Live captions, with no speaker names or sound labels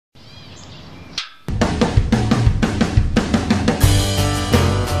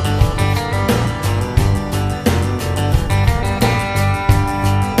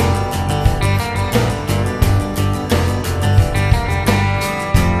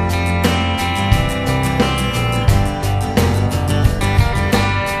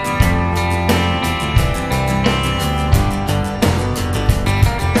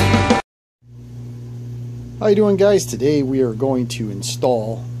you doing, guys? Today we are going to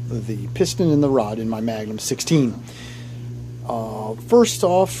install the piston and the rod in my Magnum 16. First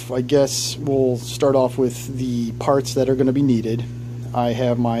off, I guess we'll start off with the parts that are going to be needed. I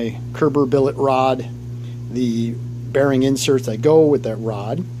have my Kerber billet rod, the bearing inserts that go with that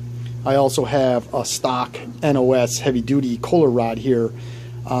rod. I also have a stock NOS heavy-duty Kohler rod here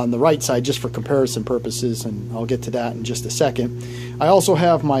on the right side just for comparison purposes, and I'll get to that in just a second. I also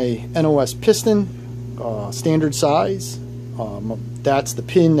have my NOS piston, standard size. That's the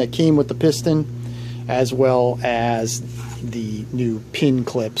pin that came with the piston, as well as the new pin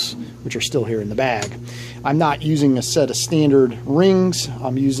clips, which are still here in the bag. I'm not using a set of standard rings.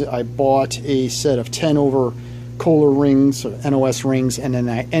 I bought a set of 10 over Kohler rings, or NOS rings, and then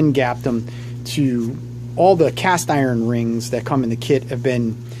I end gapped them to all the cast iron rings that come in the kit have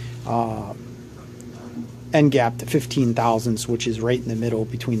been end gapped to 15 thousandths, which is right in the middle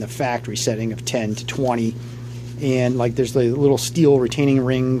between the factory setting of 10 to 20. And like there's the little steel retaining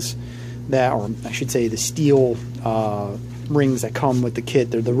rings that, or I should say the steel rings that come with the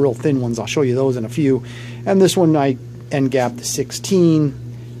kit. They're the real thin ones. I'll show you those in a few. And this one I end gapped to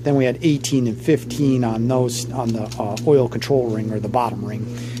 16. Then we had 18 and 15 on those, on the oil control ring, or the bottom ring.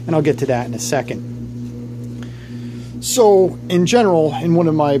 And I'll get to that in a second. So in general,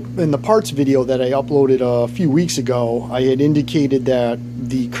 in the parts video that I uploaded a few weeks ago, I had indicated that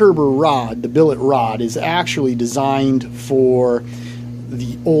the Kerber rod, the billet rod, is actually designed for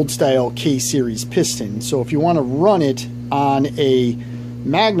the old style K series piston. So if you want to run it on a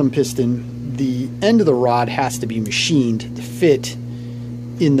Magnum piston, the end of the rod has to be machined to fit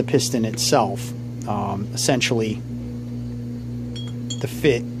in the piston itself, essentially to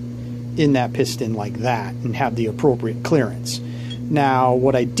fit in that piston like that and have the appropriate clearance. Now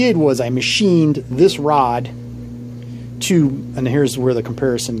what I did was I machined this rod to, and here's where the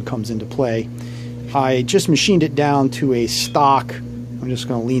comparison comes into play, I just machined it down to a stock. I'm just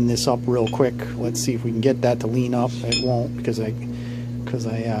going to lean this up real quick. Let's see if we can get that to lean up. It won't, because I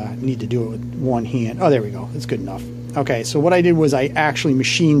need to do it with one hand. Oh, there we go. It's good enough. Okay, so what I did was I actually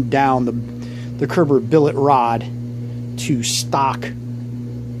machined down the Kerber billet rod to stock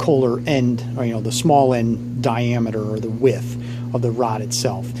Kohler end, or the small end diameter, or the width of the rod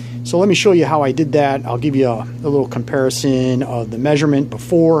itself. So let me show you how I did that. I'll give you a little comparison of the measurement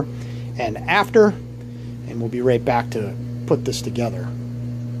before and after, and we'll be right back to put this together.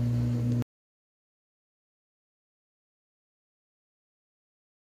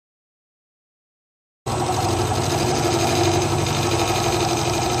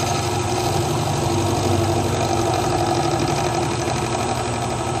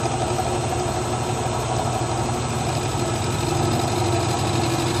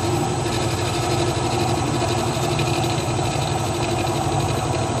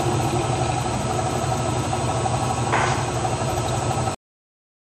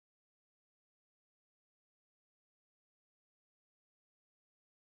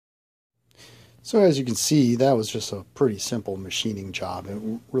 So as you can see, that was just a pretty simple machining job. It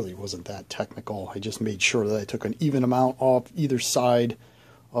really wasn't that technical. I just made sure that I took an even amount off either side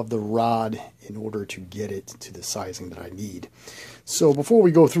of the rod in order to get it to the sizing that I need. So before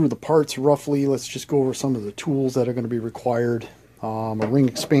we go through the parts roughly, let's just go over some of the tools that are going to be required. A ring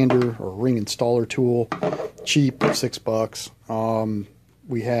expander or ring installer tool, cheap, $6.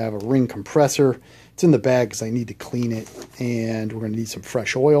 We have a ring compressor. It's in the bag because I need to clean it, and we're going to need some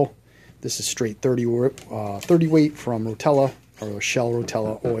fresh oil. This is straight 30 weight from Rotella, or Shell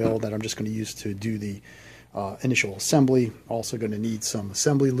Rotella oil that I'm just going to use to do the initial assembly. Also going to need some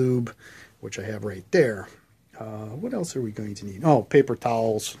assembly lube, which I have right there. What else are we going to need? Oh, paper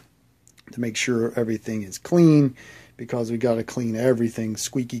towels to make sure everything is clean, because we got to clean everything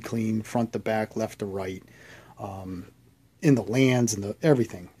squeaky clean, front to back, left to right, in the lands and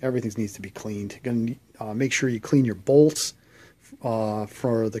everything. Everything needs to be cleaned. Going to make sure you clean your bolts.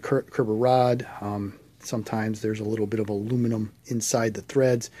 For the Kerber rod, sometimes there's a little bit of aluminum inside the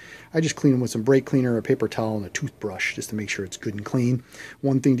threads. I just clean them with some brake cleaner, a paper towel, and a toothbrush just to make sure it's good and clean.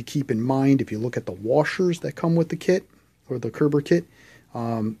 One thing to keep in mind, if you look at the washers that come with the kit, or the Kerber kit,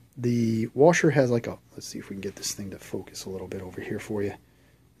 the washer has like a, let's see if we can get this thing to focus a little bit over here for you.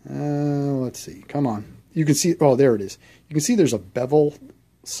 Let's see, come on. You can see, oh, there it is. You can see there's a bevel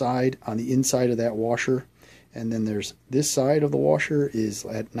side on the inside of that washer. And then there's this side of the washer is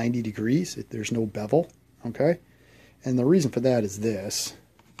at 90 degrees. There's no bevel, okay? And the reason for that is this.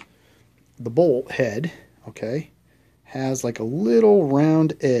 The bolt head, okay, has like a little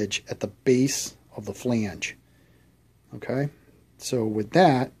round edge at the base of the flange, okay? So with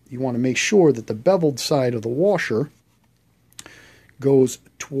that, you want to make sure that the beveled side of the washer goes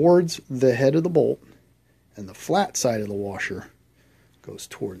towards the head of the bolt and the flat side of the washer goes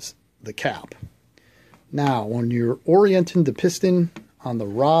towards the cap. Now, when you're orienting the piston on the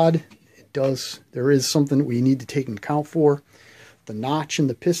rod, there is something that we need to take into account for. The notch in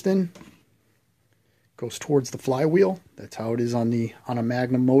the piston goes towards the flywheel. That's how it is on a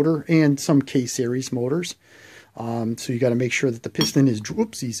Magnum motor and some K-series motors. So you got to make sure that the piston is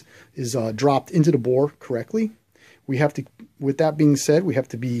dropped into the bore correctly. With that being said, we have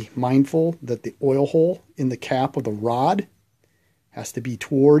to be mindful that the oil hole in the cap of the rod has to be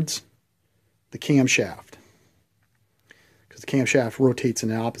towards the camshaft, because the camshaft rotates in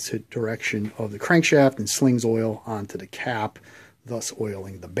the opposite direction of the crankshaft and slings oil onto the cap, thus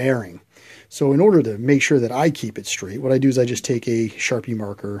oiling the bearing. So in order to make sure that I keep it straight, what I do is I just take a Sharpie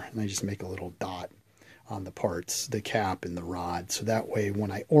marker and I just make a little dot on the parts, the cap and the rod. So that way when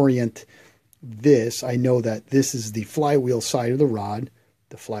I orient this, I know that this is the flywheel side of the rod,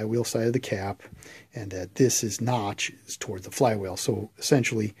 the flywheel side of the cap, and that this is notch is towards the flywheel. So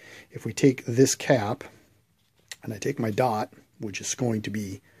essentially, if we take this cap and I take my dot, which is going to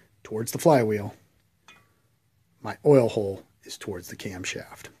be towards the flywheel, my oil hole is towards the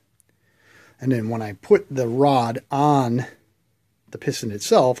camshaft. And then when I put the rod on the piston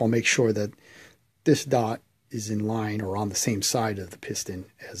itself, I'll make sure that this dot is in line or on the same side of the piston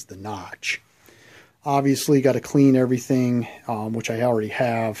as the notch. Obviously, got to clean everything, which I already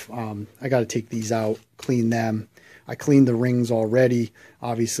have. I got to take these out, clean them. I cleaned the rings already.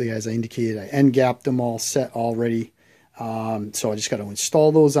 Obviously, as I indicated, I end gapped them all set already. So I just got to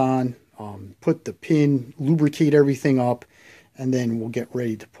install those on, put the pin, lubricate everything up, and then we'll get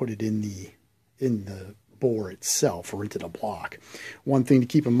ready to put it in the bore itself or into the block. One thing to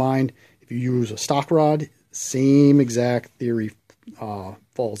keep in mind, if you use a stock rod, same exact theory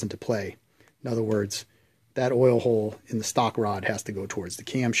falls into play. In other words, that oil hole in the stock rod has to go towards the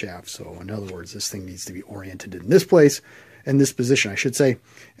camshaft. So in other words, this thing needs to be oriented in this place, in this position, I should say.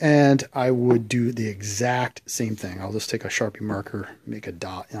 And I would do the exact same thing. I'll just take a Sharpie marker, make a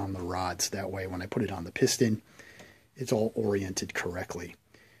dot on the rod, so that way when I put it on the piston, it's all oriented correctly.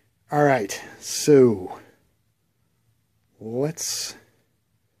 All right, so let's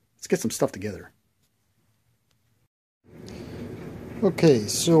get some stuff together. Okay,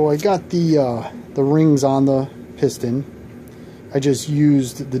 so I got the rings on the piston. I just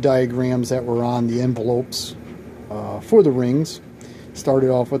used the diagrams that were on the envelopes for the rings. Started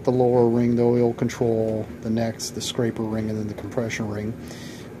off with the lower ring, the oil control, the next, the scraper ring, and then the compression ring.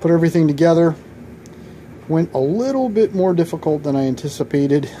 Put everything together. Went a little bit more difficult than I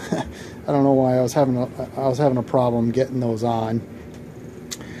anticipated. I don't know why I was having a problem getting those on.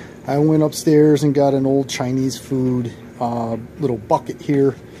 I went upstairs and got an old Chinese food little bucket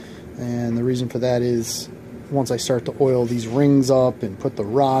here, and the reason for that is once I start to oil these rings up and put the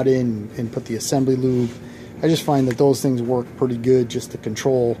rod in and put the assembly lube, I just find that those things work pretty good just to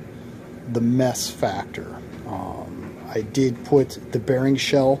control the mess factor. I did put the bearing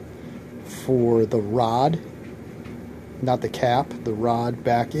shell for the rod, not the cap, the rod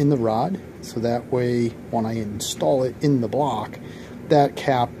back in the rod, so that way when I install it in the block, that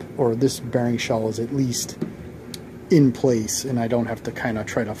cap or this bearing shell is at least in place and I don't have to kind of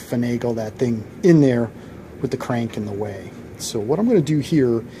try to finagle that thing in there with the crank in the way. So what I'm going to do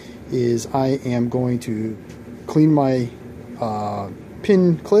here is I am going to clean my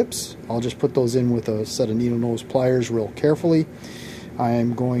pin clips. I'll just put those in with a set of needle nose pliers real carefully. I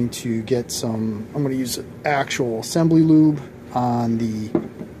am going to get some, I'm going to use actual assembly lube on the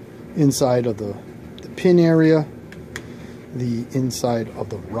inside of the pin area, the inside of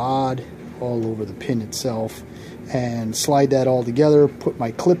the rod, all over the pin itself, and slide that all together, put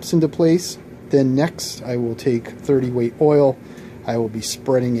my clips into place. Then next I will take 30 weight oil. I will be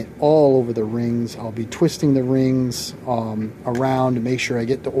spreading it all over the rings. I'll be twisting the rings around to make sure I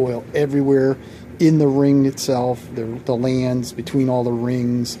get the oil everywhere in the ring itself, the lands between all the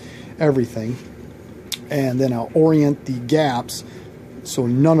rings, everything. And then I'll orient the gaps so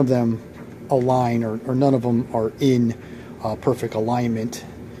none of them align or none of them are in perfect alignment.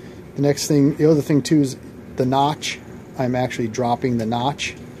 The other thing too is the notch. I'm actually dropping the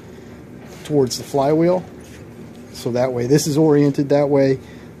notch towards the flywheel, so that way this is oriented that way.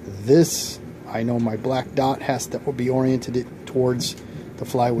 This, I know my black dot has to be oriented towards the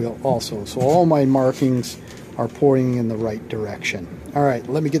flywheel also. So all my markings are pointing in the right direction. All right,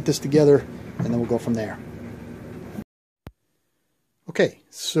 let me get this together and then we'll go from there. Okay,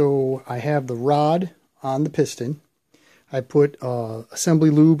 so I have the rod on the piston. I put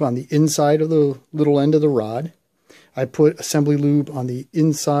assembly lube on the inside of the little end of the rod. I put assembly lube on the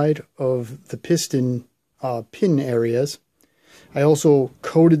inside of the piston pin areas. I also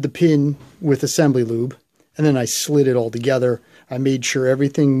coated the pin with assembly lube. and then I slid it all together. I made sure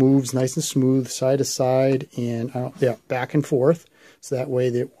everything moves nice and smooth, side to side, and back and forth. So that way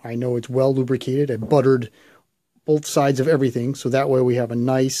that I know it's well lubricated. I buttered both sides of everything, so that way we have a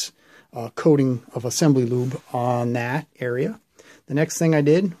nice coating of assembly lube on that area. The next thing I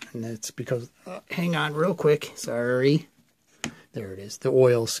did, and it's because, hang on real quick, sorry. There it is. The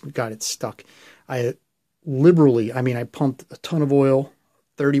oil's got it stuck. I pumped a ton of oil,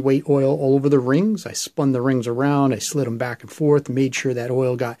 30 weight oil all over the rings. I spun the rings around. I slid them back and forth, made sure that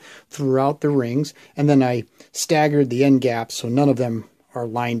oil got throughout the rings. And then I staggered the end gaps so none of them are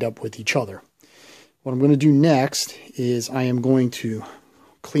lined up with each other. What I'm going to do next is I am going to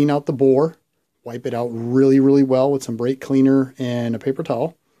clean out the bore, wipe it out really, really well with some brake cleaner and a paper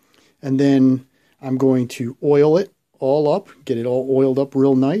towel. And then I'm going to oil it all up, get it all oiled up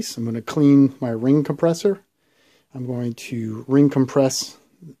real nice. I'm going to clean my ring compressor. I'm going to ring compress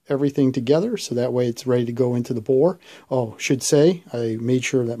everything together so that way it's ready to go into the bore. Oh, should say I made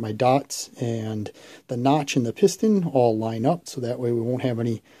sure that my dots and the notch in the piston all line up so that way we won't have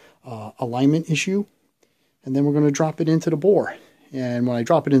any alignment issue. And then we're going to drop it into the bore. And when I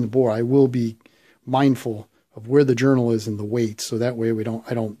drop it in the bore, I will be mindful of where the journal is and the weight, so that way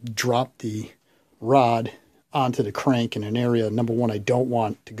I don't drop the rod onto the crank in an area, number one, I don't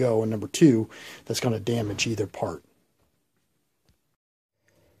want to go, and number two, that's going to damage either part.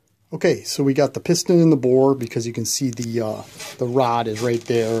 Okay, so we got the piston in the bore because you can see the rod is right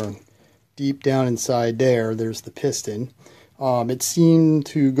there, and deep down inside there's the piston. It seemed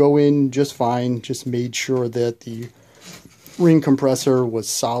to go in just fine, just made sure that the ring compressor was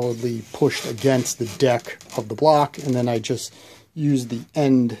solidly pushed against the deck of the block, and then I just used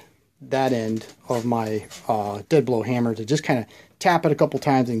that end of my dead blow hammer to just kind of tap it a couple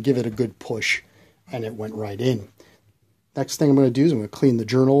times and give it a good push, and it went right in. Next thing I'm going to do is I'm going to clean the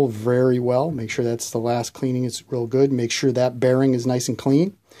journal very well, make sure that's the last cleaning is real good, make sure that bearing is nice and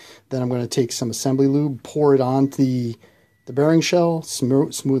clean. Then I'm going to take some assembly lube, pour it on the bearing shell, smear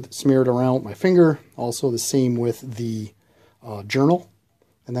it around with my finger, also the same with the journal,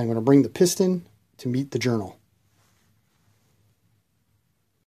 and then I'm going to bring the piston to meet the journal.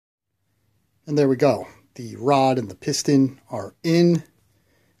 And there we go. The rod and the piston are in.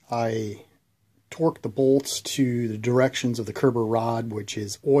 I torqued the bolts to the directions of the Kerber rod, which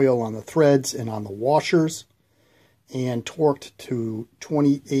is oil on the threads and on the washers, and torqued to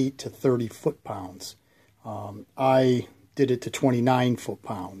 28 to 30 foot-pounds. I did it to 29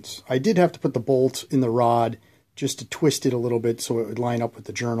 foot-pounds. I did have to put the bolts in the rod just to twist it a little bit so it would line up with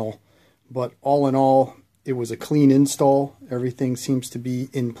the journal. But all in all, it was a clean install. Everything seems to be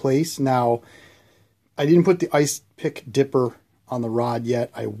in place. Now, I didn't put the ice pick dipper on the rod yet.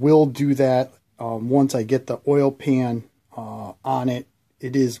 I will do that once I get the oil pan on it.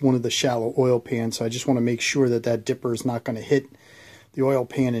 It is one of the shallow oil pans, so I just want to make sure that that dipper is not going to hit the oil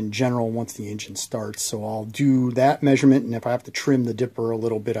pan in general once the engine starts. So I'll do that measurement, and if I have to trim the dipper a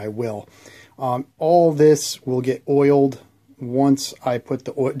little bit, I will. All this will get oiled once I put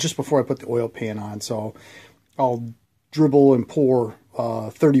the oil, just before I put the oil pan on. So I'll dribble and pour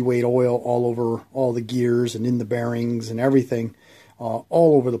 30 weight oil all over all the gears and in the bearings and everything, all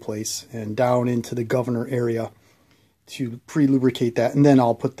over the place and down into the governor area to pre-lubricate that, and then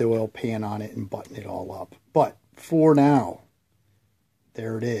I'll put the oil pan on it and button it all up. But for now,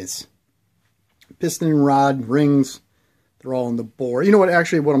 there it is. Piston, rod, rings, they're all in the bore. You know what,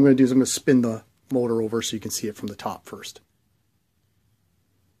 actually what I'm going to do is I'm going to spin the motor over so you can see it from the top first.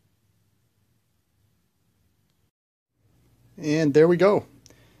 And there we go.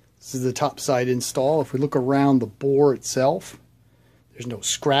 This is the top side install. If we look around the bore itself, there's no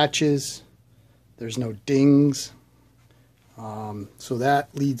scratches, there's no dings. So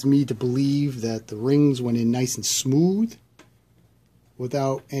that leads me to believe that the rings went in nice and smooth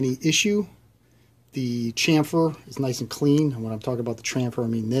without any issue. The chamfer is nice and clean. And when I'm talking about the chamfer, I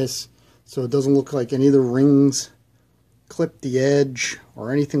mean this. So it doesn't look like any of the rings clipped the edge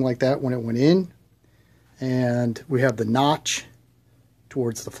or anything like that when it went in. And we have the notch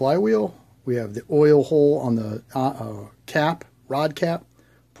towards the flywheel. We have the oil hole on the rod cap,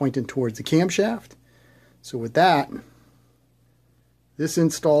 pointing towards the camshaft. So with that, this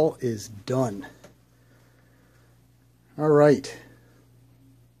install is done. All right.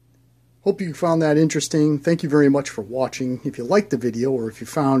 Hope you found that interesting. Thank you very much for watching. If you liked the video, or if you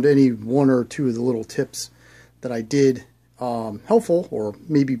found any one or two of the little tips that I did helpful, or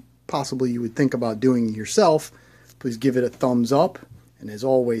maybe possibly you would think about doing yourself, please give it a thumbs up. And as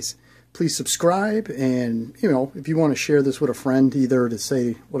always, please subscribe. And, you know, if you want to share this with a friend, either to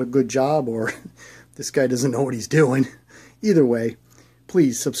say what a good job or this guy doesn't know what he's doing, either way,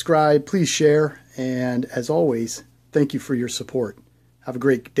 please subscribe, please share, And as always, thank you for your support. Have a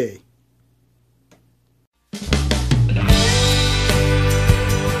great day.